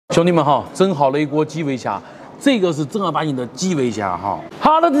兄弟们好，蒸好了一锅基围虾，这个是正儿八经的基围虾哈。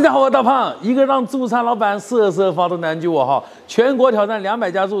Hello， 大家好，我是大胖，一个让自助餐老板瑟瑟发抖难救我哈。全国挑战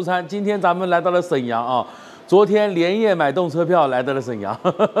200家自助餐，今天咱们来到了沈阳啊。昨天连夜买动车票来到了沈阳，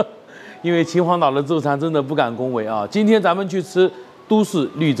因为秦皇岛的自助餐真的不敢恭维啊。今天咱们去吃都市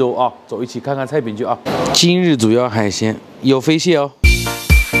绿洲啊，走一起看看菜品去啊。今日主要海鲜有飞蟹哦。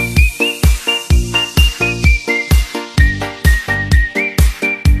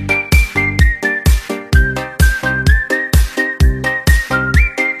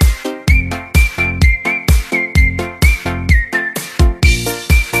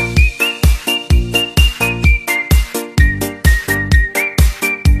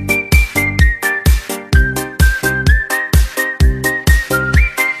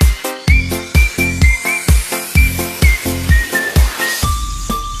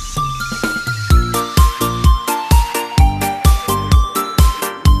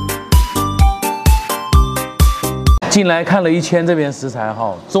 进来看了一圈这边食材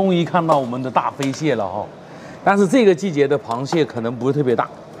哈，终于看到我们的大飞蟹了哈。但是这个季节的螃蟹可能不是特别大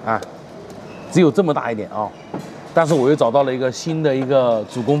啊，只有这么大一点啊。但是我又找到了一个新的一个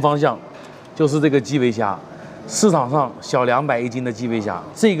主攻方向，就是这个基围虾。市场上小200一斤的基围虾，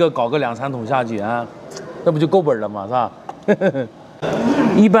这个搞个2、3桶下去啊，那不就够本了吗？是吧？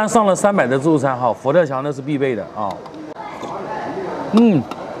一般上了300的自助餐哈，佛跳墙那是必备的啊。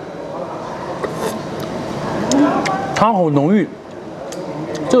汤好浓郁，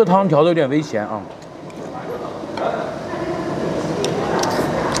这个汤调的有点微咸啊，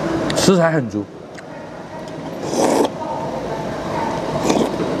食材很足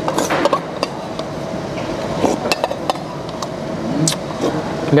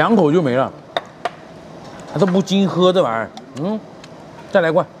，2口就没了，它都不经喝这玩意儿，再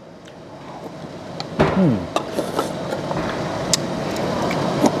来罐，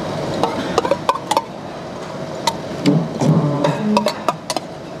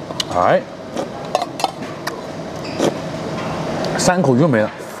哎，3口就没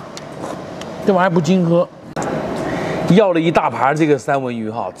了，这玩意儿不经喝。要了一大盘这个三文鱼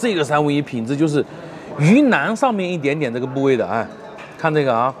哈，这个三文鱼品质就是鱼腩上面一点点这个部位的，哎，看这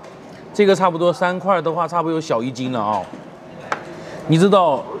个啊，这个差不多3块的话，差不多有小1斤了啊。你知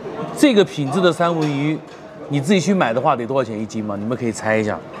道这个品质的三文鱼，你自己去买的话得多少钱1斤吗？你们可以猜一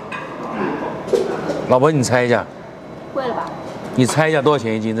下。老婆，你猜一下。贵了吧？ 你猜一下多少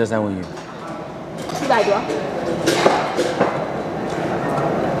钱1斤？这三文鱼100多。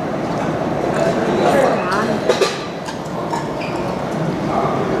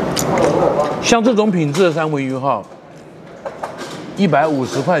像这种品质的三文鱼哈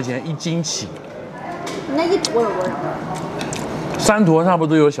，150块钱1斤起。那一坨有多少？3坨差不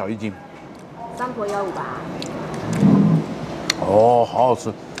多有小1斤。3坨150吧。哦，好好吃，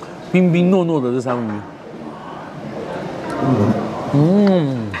冰冰糯糯的这三文鱼。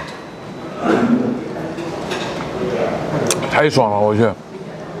太爽了，我去！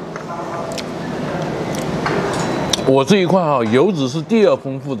我这一块哈，油脂是第2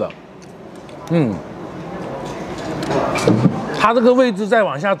丰富的，它这个位置再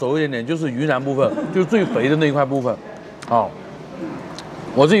往下走一点点，就是鱼腩部分，就是最肥的那一块部分，啊，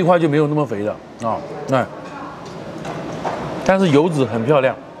我这一块就没有那么肥的啊，哎，但是油脂很漂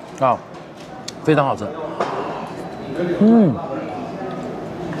亮，啊，非常好吃，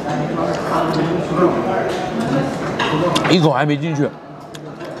一口还没进去，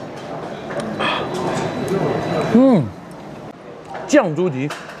酱猪蹄，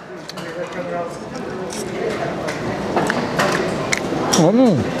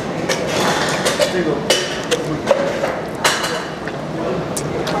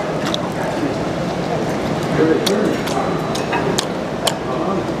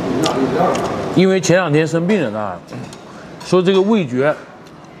因为前2天生病了啊，说这个味觉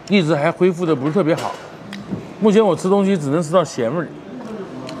一直还恢复的不是特别好。目前我吃东西只能吃到咸味，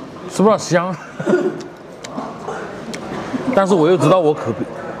吃不到香。但是我又知道我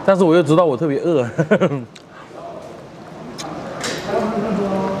特别饿。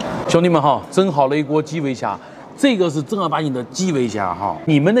兄弟们哈，蒸好了一锅基围虾，这个是正儿八经的基围虾哈。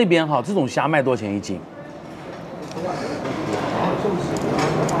你们那边哈这种虾卖多少钱1斤？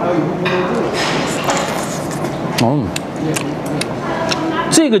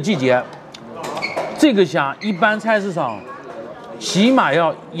这个季节，这个虾一般菜市场起码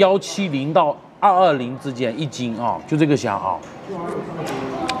要170到220之间1斤啊，就这个虾啊，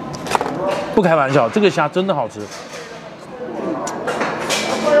不开玩笑，这个虾真的好吃。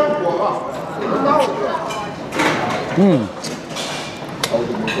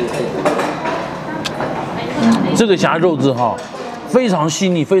这个虾肉质哈，非常细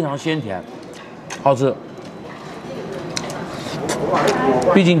腻，非常鲜甜，好吃。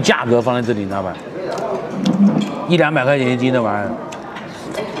毕竟价格放在这里，你知道吧？100-200块钱一斤的玩意儿，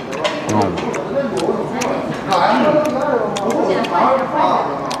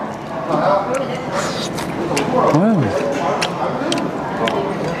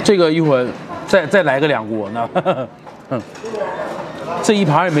这个一会儿再来个2锅，那这一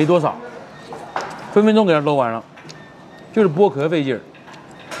盘也没多少，分分钟给它搂完了，就是剥壳费劲儿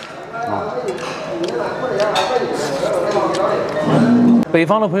啊。北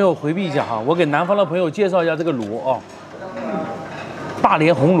方的朋友回避一下哈，我给南方的朋友介绍一下这个螺啊，大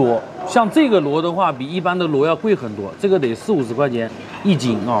连红螺。像这个螺的话，比一般的螺要贵很多，这个得40-50块钱一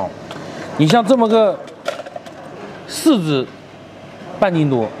斤啊。你像这么个4只，半斤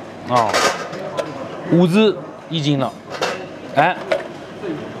多啊，5只1斤了。哎，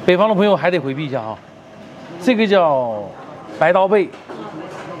北方的朋友还得回避一下哈，这个叫白刀贝，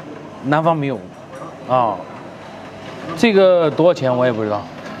南方没有啊。这个多少钱我也不知道，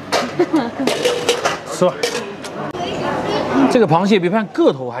是吧？这个螃蟹别看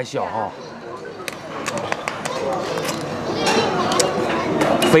个头还小哈，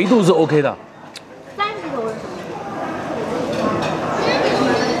肥度是 OK 的。30头是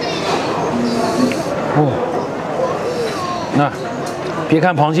哦，那别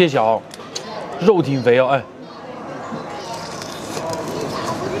看螃蟹小，肉挺肥哦，哎，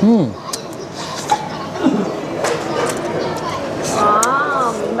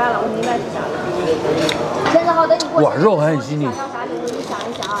明白了，我明白是啥了。现在好，等你过。哇，肉还很细腻。想要啥礼物你想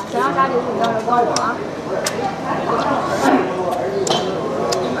一想啊，想要啥礼物你到时候告我啊。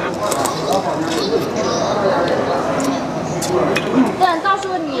对，到时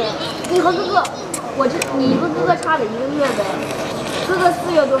候你和哥哥，你和哥哥差了1个月呗，哥哥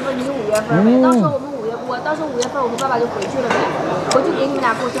4月多份，你5月份呗。到时候到时候5月份我和爸爸就回去了呗，回去给你们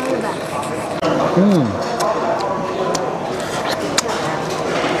俩过生日呗。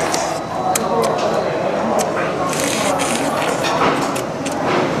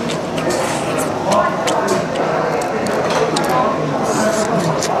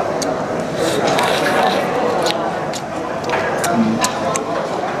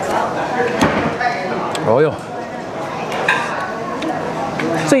哦哟，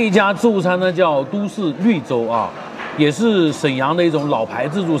这一家自助餐呢叫都市绿洲啊，也是沈阳的一种老牌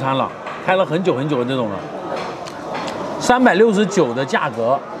自助餐了，开了很久很久的这种了。369的价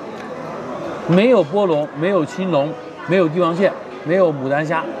格，没有波龙，没有青龙，没有帝王蟹，没有牡丹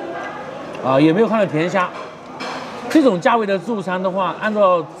虾，啊，也没有看到甜虾。这种价位的自助餐的话，按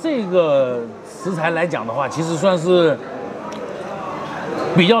照这个食材来讲的话，其实算是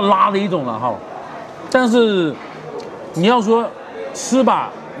比较拉的一种了哈。但是你要说吃吧，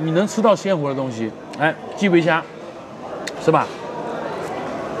你能吃到鲜活的东西，哎，基围虾，是吧？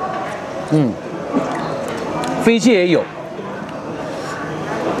飞蟹也有。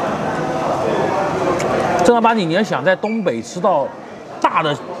正儿八经，你要想在东北吃到大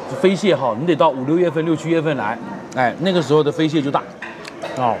的飞蟹哈，你得到5、6月份、6、7月份来，哎，那个时候的飞蟹就大，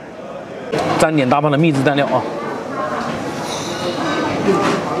哦，沾点大胖的秘制蘸料啊。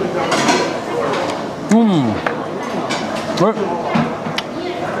不是，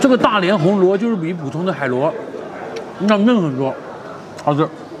这个大连红螺就是比普通的海螺要嫩很多，好吃。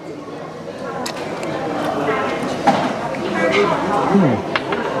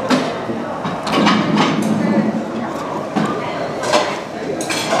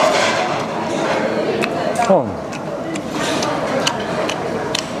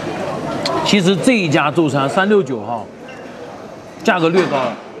其实这一家自助餐369哈，价格略高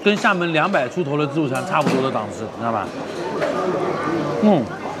了，跟厦门200出头的自助餐差不多的档次，你知道吧？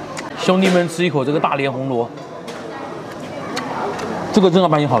兄弟们吃一口这个大连红螺，这个正儿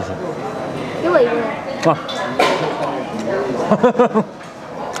八经好吃。给我一个。啊。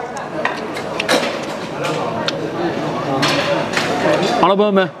好了，朋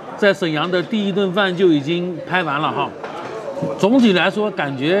友们，在沈阳的第一顿饭就已经拍完了哈。总体来说，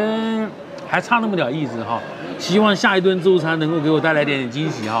感觉还差那么点意思哈。希望下一顿自助餐能够给我带来点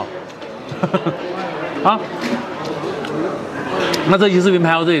惊喜哈。好，那这期视频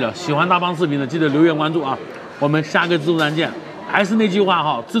拍到这里了，喜欢大胖视频的记得留言关注啊。我们下个自助餐见。还是那句话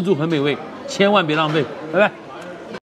哈，自助很美味，千万别浪费，拜拜。